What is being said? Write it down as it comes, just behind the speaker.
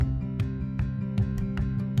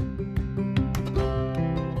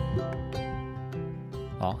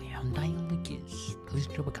Hi, I'm Daniel Lucas. Please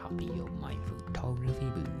grab a copy of my photography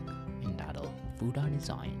book entitled Food Art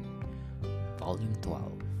Design, Volume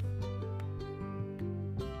 12.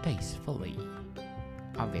 Tastefully.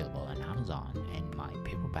 Available on Amazon, and my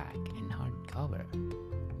paperback and hardcover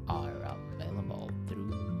are available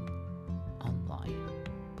through online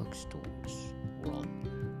bookstores worldwide.